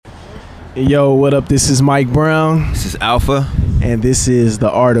Yo, what up? This is Mike Brown. This is Alpha. And this is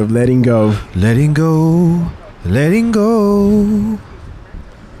The Art of Letting Go. Letting go. Letting go.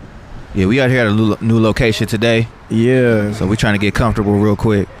 Yeah, we out here at a new location today. Yeah. So we're trying to get comfortable real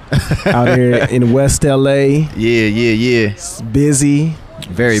quick. Out here in West LA. Yeah. It's busy.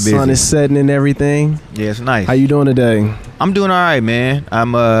 Very busy. Sun is setting and everything. Yeah, it's nice. How you doing today? I'm doing all right, man.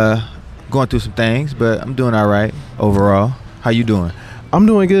 I'm going through some things, but I'm doing all right overall. How you doing? I'm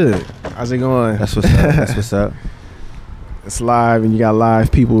doing good. How's it going? That's what's up. That's what's up. It's live and you got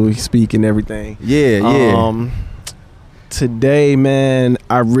live people speak and everything. Yeah. Today, man,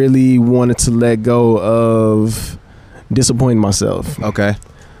 I really wanted to let go of disappointing myself. Okay.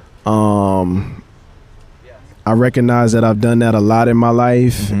 I recognize that I've done that a lot in my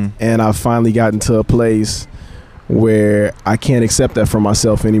life, and I've finally gotten to a place where I can't accept that from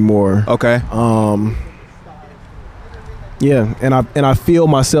myself anymore. Okay. Yeah, and I feel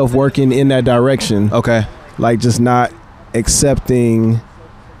myself working in that direction. Okay. Like just not accepting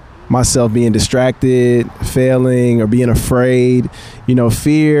myself being distracted, failing, or being afraid. You know,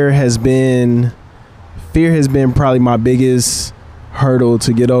 fear has been probably my biggest hurdle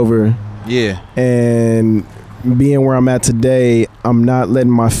to get over. Yeah. And being where I'm at today, I'm not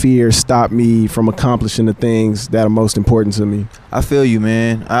letting my fear stop me from accomplishing the things that are most important to me. I feel you,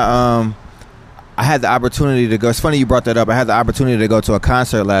 man. I had the opportunity to go. It's funny you brought that up. I had the opportunity to go to a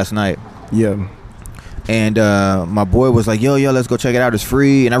concert last night. Yeah. And my boy was like, yo, let's go check it out. It's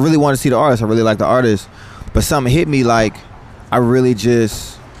free. And I really wanted to see the artist. I really like the artist. But something hit me like I really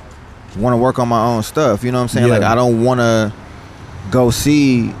just want to work on my own stuff. You know what I'm saying? Yeah. Like I don't want to go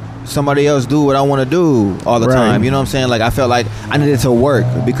see somebody else do what I want to do all the time. You know what I'm saying? Like I felt like I needed to work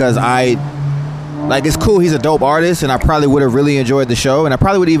because it's cool. He's a dope artist, and I probably would have really enjoyed the show, and I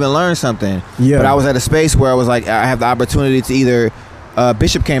probably would even learn something. Yeah. But I was at a space where I was like, I have the opportunity to either.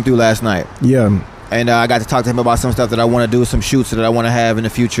 Bishop came through last night. Yeah. And I got to talk to him about some stuff that I want to do, some shoots that I want to have in the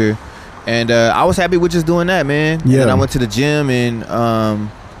future, and I was happy with just doing that, man. Yeah. And I went to the gym, and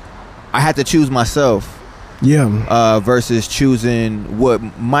I had to choose myself. Yeah. Versus choosing what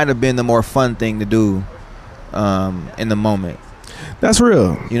might have been the more fun thing to do in the moment. That's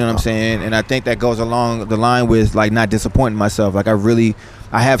real. You know what I'm saying? And I think that goes along the line with like not disappointing myself. Like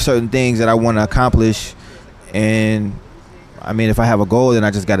I have certain things that I want to accomplish, and I mean, if I have a goal, then I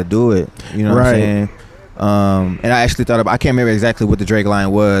just got to do it. You know what I'm saying? And I actually I can't remember exactly what the Drake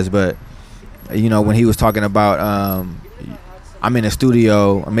line was, but you know, when he was talking about I'm in the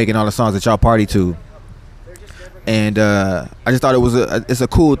studio, I'm making all the songs that y'all party to. And I just thought it's a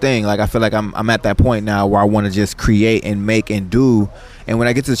cool thing. Like I feel like I'm at that point now where I want to just create and make and do. And when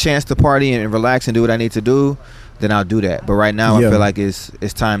I get the chance to party and relax and do what I need to do, then I'll do that. But right now, I feel like it's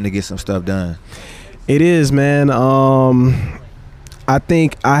time to get some stuff done. It is, man. I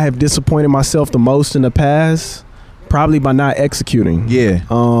think I have disappointed myself the most in the past, probably by not executing. Yeah.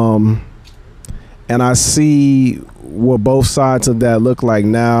 And I see what both sides of that look like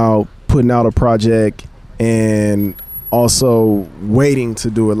now, putting out a project and also waiting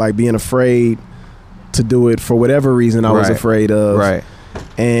to do it, like being afraid to do it for whatever reason I was afraid of. Right.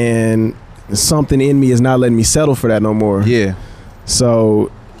 And something in me is not letting me settle for that no more. Yeah.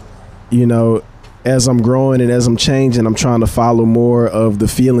 So, you know, as I'm growing and as I'm changing, I'm trying to follow more of the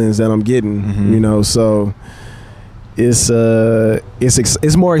feelings that I'm getting, you know, so it's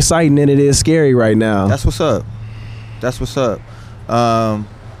more exciting than it is scary right now. That's what's up. That's what's up.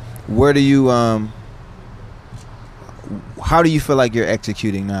 Where do you how do you feel like you're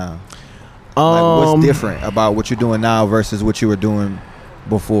executing now? Like what's different about what you're doing now versus what you were doing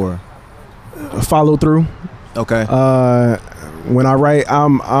before? Follow through. Okay. When I write,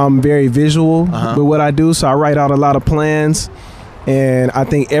 I'm very visual with what I do, so I write out a lot of plans. And I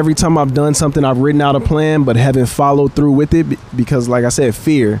think every time I've done something, I've written out a plan, but haven't followed through with it because, like I said,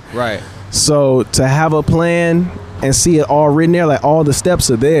 fear. Right. So to have a plan and see it all written there, like all the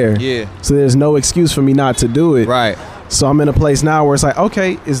steps are there. Yeah. So there's no excuse for me not to do it. Right. So I'm in a place now where it's like,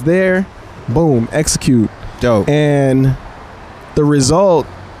 okay, it's there, boom, execute. Dope. And the result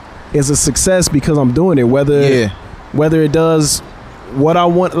is a success because I'm doing it, whether it does what I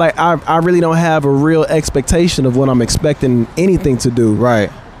want. Like I really don't have a real expectation of what I'm expecting anything to do. Right.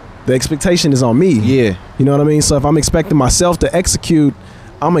 The expectation is on me. Yeah. You know what I mean? So if I'm expecting myself to execute,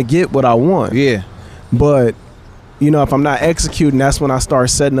 I'm gonna get what I want. Yeah. But you know, if I'm not executing, that's when I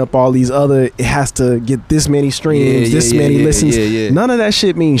start setting up all these other, it has to get this many streams, this many listens. None of that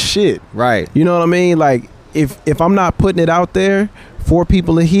shit means shit. Right. You know what I mean? Like if I'm not putting it out there for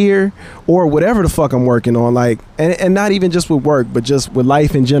people to hear or whatever the fuck I'm working on, like, and not even just with work, but just with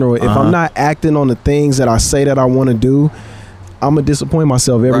life in general, if I'm not acting on the things that I say that I want to do, I'm gonna disappoint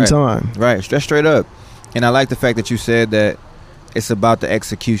myself every time. Right, that's straight up. And I like the fact that you said that it's about the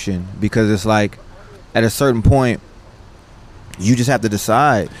execution, because it's like at a certain point you just have to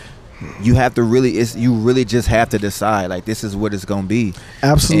decide. You have to you really just have to decide, like, this is what it's gonna be.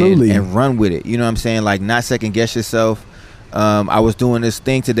 Absolutely. And run with it. You know what I'm saying? Like, not second guess yourself. I was doing this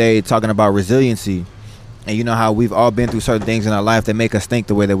thing today talking about resiliency, and you know how we've all been through certain things in our life that make us think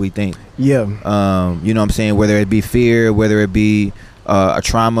the way that we think. Yeah. You know what I'm saying? Whether it be fear, whether it be a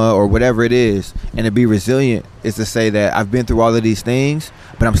trauma, or whatever it is. And to be resilient is to say that I've been through all of these things,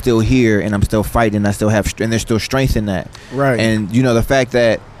 but I'm still here and I'm still fighting, and I still have, and there's still strength in that. Right. And you know, the fact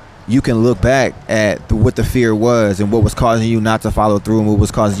that you can look back at what the fear was and what was causing you not to follow through and what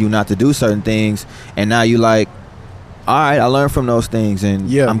was causing you not to do certain things, and now you like, all right, I learned from those things,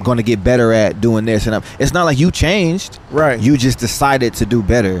 and I'm going to get better at doing this. And it's not like you changed. Right. You just decided to do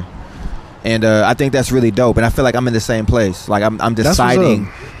better. And I think that's really dope. And I feel like I'm in the same place. Like I'm deciding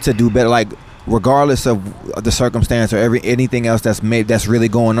to do better. Like, regardless of the circumstance or anything else that's really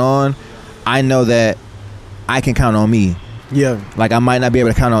going on, I know that I can count on me. Yeah. Like, I might not be able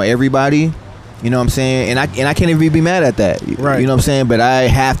to count on everybody. You know what I'm saying? And I can't even be mad at that. Right. You know what I'm saying? But I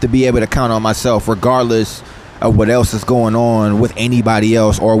have to be able to count on myself, regardless of what else is going on with anybody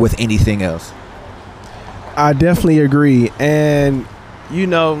else or with anything else. I definitely agree. And, you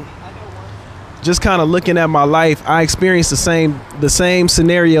know, just kind of looking at my life, I experienced the same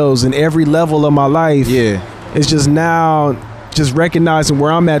scenarios in every level of my life. Yeah. It's just now just recognizing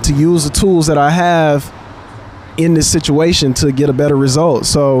where I'm at to use the tools that I have in this situation to get a better result.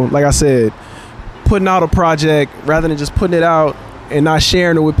 So, like I said, putting out a project rather than just putting it out and not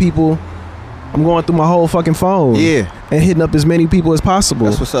sharing it with people, I'm going through my whole fucking phone. Yeah. And hitting up as many people as possible.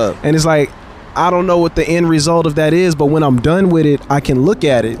 That's what's up. And it's like, I don't know what the end result of that is, but when I'm done with it, I can look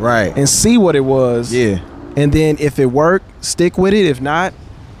at it and see what it was. Yeah. And then if it worked, stick with it. If not,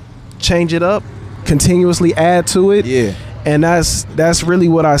 change it up, continuously add to it. Yeah. And that's really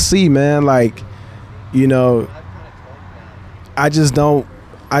what I see, man. Like, you know, I just don't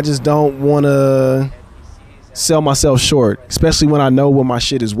want to sell myself short, especially when I know what my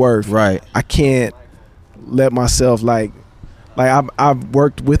shit is worth. Right. I can't let myself like I've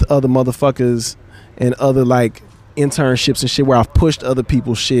worked with other motherfuckers and other like internships and shit where I've pushed other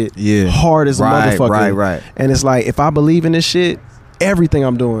people's shit hard as a motherfucker. Right. And it's like, if I believe in this shit, everything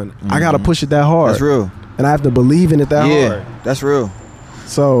I'm doing, I gotta push it that hard. That's real. And I have to believe in it that hard. Yeah, that's real.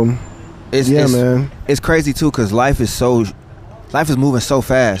 So, man. It's crazy too, because life is moving so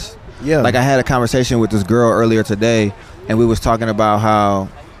fast. Yeah. Like, I had a conversation with this girl earlier today, and we was talking about how,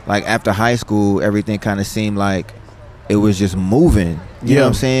 like, after high school, everything kind of seemed like it was just moving. You know what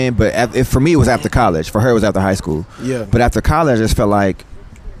I'm saying? But for me, it was after college. For her, it was after high school. Yeah. But after college, I just felt like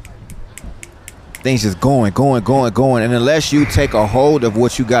things just going. And unless you take a hold of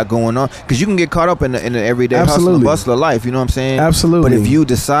what you got going on, because you can get caught up in the everyday hustle and bustle of life. You know what I'm saying? Absolutely. But if you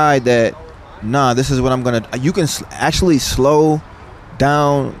decide that, nah, this is what I'm going to, you can actually slow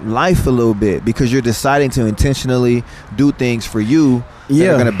down life a little bit, because you're deciding to intentionally do things for you that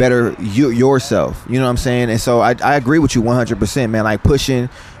are going to better yourself. You know what I'm saying? And so I agree with you 100%, man. Like, pushing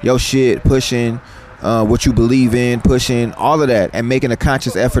your shit, pushing what you believe in, pushing all of that, and making a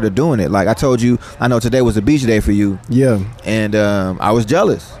conscious effort of doing it. Like I told you, I know today was a beach day for you. Yeah. And I was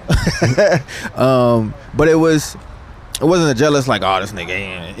jealous. But it wasn't a jealous like, oh, this nigga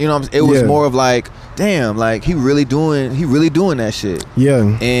ain't. You know, it was more of like, damn, like he really doing that shit.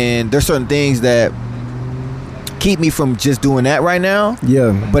 Yeah. And there's certain things that keep me from just doing that right now.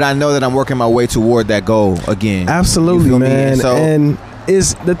 Yeah. But I know that I'm working my way toward that goal again. Absolutely, man. And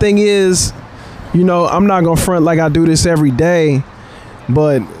the thing is, you know, I'm not gonna front like I do this every day,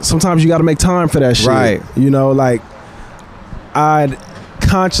 but sometimes you got to make time for that shit. Right. You know, like I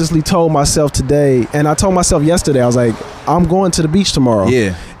consciously told myself today, and I told myself yesterday, I was like, I'm going to the beach tomorrow.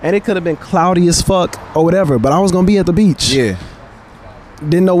 Yeah. And it could have been cloudy as fuck or whatever, but I was gonna be at the beach. Yeah.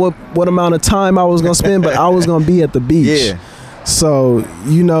 Didn't know what amount of time I was gonna spend, but I was gonna be at the beach. Yeah. So,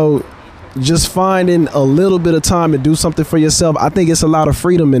 you know, just finding a little bit of time to do something for yourself, I think it's a lot of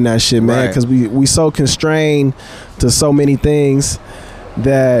freedom in that shit, man. Because we so constrained to so many things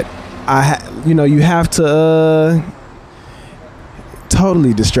that you have to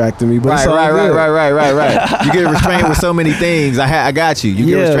totally distracting me. But right. You get restrained with so many things. I got you. You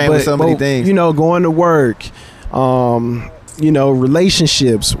get restrained with so many things. You know, going to work, you know,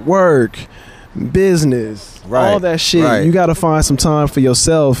 relationships, work, business, all that shit. You got to find some time for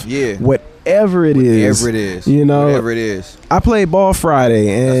yourself. Yeah. Whatever it is. You know, whatever it is. I played ball Friday,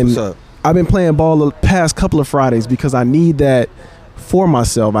 and that's what's up. I've been playing ball the past couple of Fridays because I need that for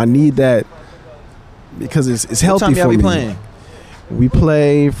myself. I need that because it's healthy for me. What time y'all be playing? We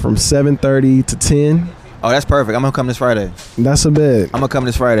play from 7:30 to 10. Oh, that's perfect. I'm gonna come this Friday. That's a bet. I'm gonna come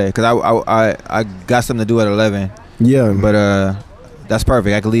this Friday because I got something to do at 11. Yeah, but that's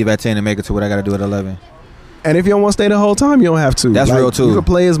perfect. I can leave at 10 and make it to what I gotta do at 11. And if you don't want to stay the whole time, you don't have to. That's real too. You can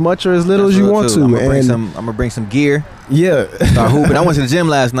play as much or as little as you want to. I'm gonna bring some gear. Yeah. Start hooping. I went to the gym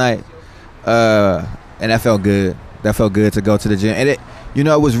last night, and that felt good. That felt good to go to the gym, and it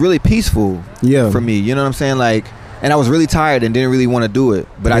was really peaceful. Yeah. For me, you know what I'm saying? Like, and I was really tired and didn't really want to do it,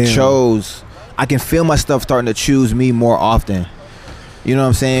 but I chose. I can feel my stuff starting to choose me more often. You know what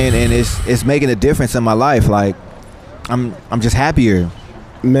I'm saying? And it's making a difference in my life. Like, I'm just happier.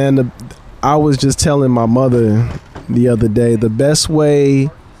 Man, I was just telling my mother the other day, the best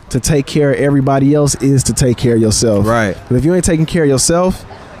way to take care of everybody else is to take care of yourself. Right. But if you ain't taking care of yourself,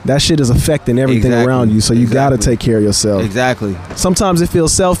 that shit is affecting everything around you. So you gotta take care of yourself. Exactly. Sometimes it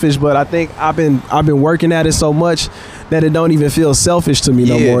feels selfish, but I think I've been working at it so much that it don't even feel selfish to me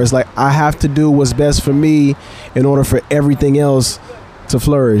no more. It's like I have to do what's best for me in order for everything else to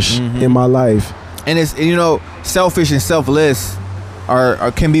flourish in my life. And it's selfish and selfless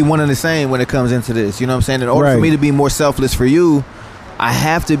are can be one and the same when it comes into this. You know what I'm saying? In order for me to be more selfless for you, I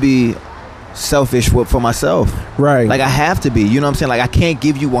have to be selfish for myself. Right. Like I have to be. You know what I'm saying? Like I can't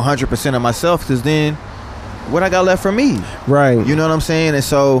give you 100% of myself because then what I got left for me? Right. You know what I'm saying? And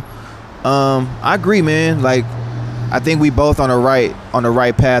so I agree, man. Like I think we both on the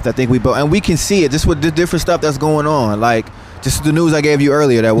right path. I think we both, and we can see it just with the different stuff that's going on. Like just the news I gave you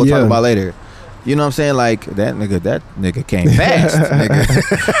earlier that we'll talk about later. You know what I'm saying? Like that nigga came fast.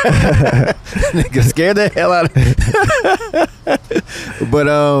 nigga scared the hell out of But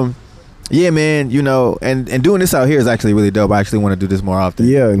yeah, man, and doing this out here is actually really dope. I actually want to do this more often.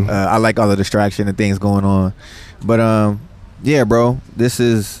 Yeah. I like all the distraction and things going on. But yeah, bro, this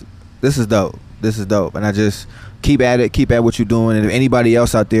is dope. This is dope. And I just keep at it, keep at what you're doing. And if anybody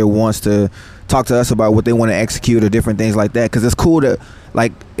else out there wants to talk to us about what they want to execute or different things like that, because it's cool to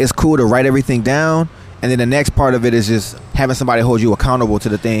write everything down, and then the next part of it is just having somebody hold you accountable to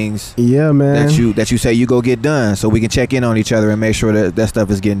the things man that you say you go get done, so we can check in on each other and make sure that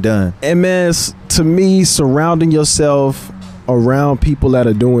stuff is getting done. And man, to me, surrounding yourself around people that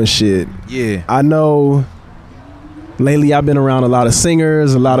are doing shit. Yeah. I know lately I've been around a lot of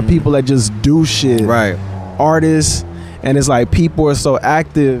singers, a lot of people that just do shit. Right. Artists, and it's like people are so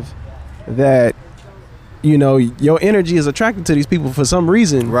active that your energy is attracted to these people for some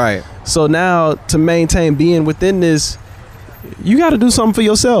reason. Right. So now to maintain being within this, you got to do something for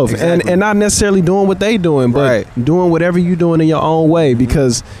yourself. Exactly. and not necessarily doing what they doing, but doing whatever you're doing in your own way,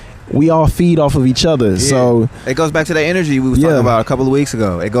 because we all feed off of each other. So it goes back to that energy we was talking about a couple of weeks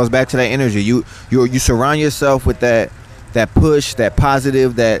ago. It goes back to that energy. You surround yourself with that push, that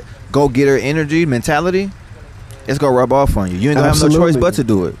positive, that go-getter energy mentality. It's gonna rub off on you. You ain't gonna have no choice but to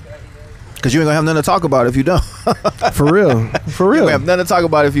do it, because you ain't gonna have nothing to talk about if you don't. For real. You ain't gonna have nothing to talk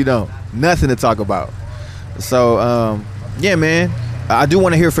about if you don't. Nothing to talk about. So yeah, man, I do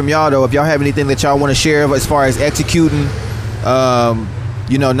want to hear from y'all though. If y'all have anything that y'all want to share as far as executing,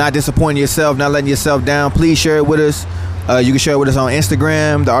 not disappointing yourself, not letting yourself down, please share it with us. You can share it with us on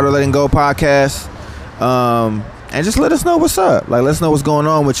Instagram, the Art of Letting Go podcast. And just let us know what's up. Like, let us know what's going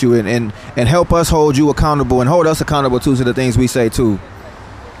on with you, and help us hold you accountable and hold us accountable too to the things we say too.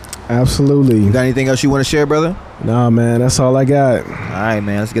 Absolutely. You got anything else you want to share, brother? Nah, man, that's all I got. All right,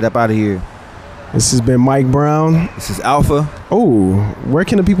 man, let's get up out of here. This has been Mike Brown. This is Alpha. Oh, where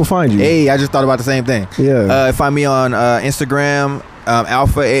can the people find you? Hey, I just thought about the same thing. Yeah. Find me on Instagram,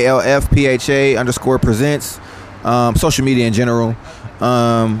 Alpha, ALFPHA _presents. Social media in general.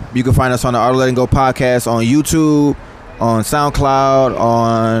 You can find us on the Art of Letting Go podcast on YouTube, on SoundCloud,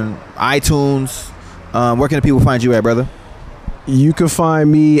 on iTunes. Where can the people find you at, brother? You can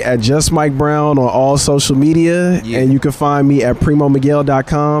find me at Just Mike Brown on all social media, and you can find me at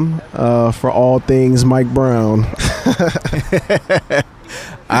PrimoMiguel.com for all things Mike Brown. All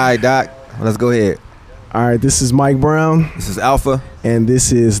right, Doc, let's go ahead. All right, this is Mike Brown. This is Alpha. And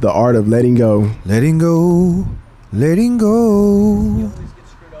this is the Art of Letting Go. Letting go. Letting go.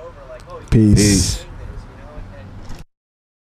 Peace.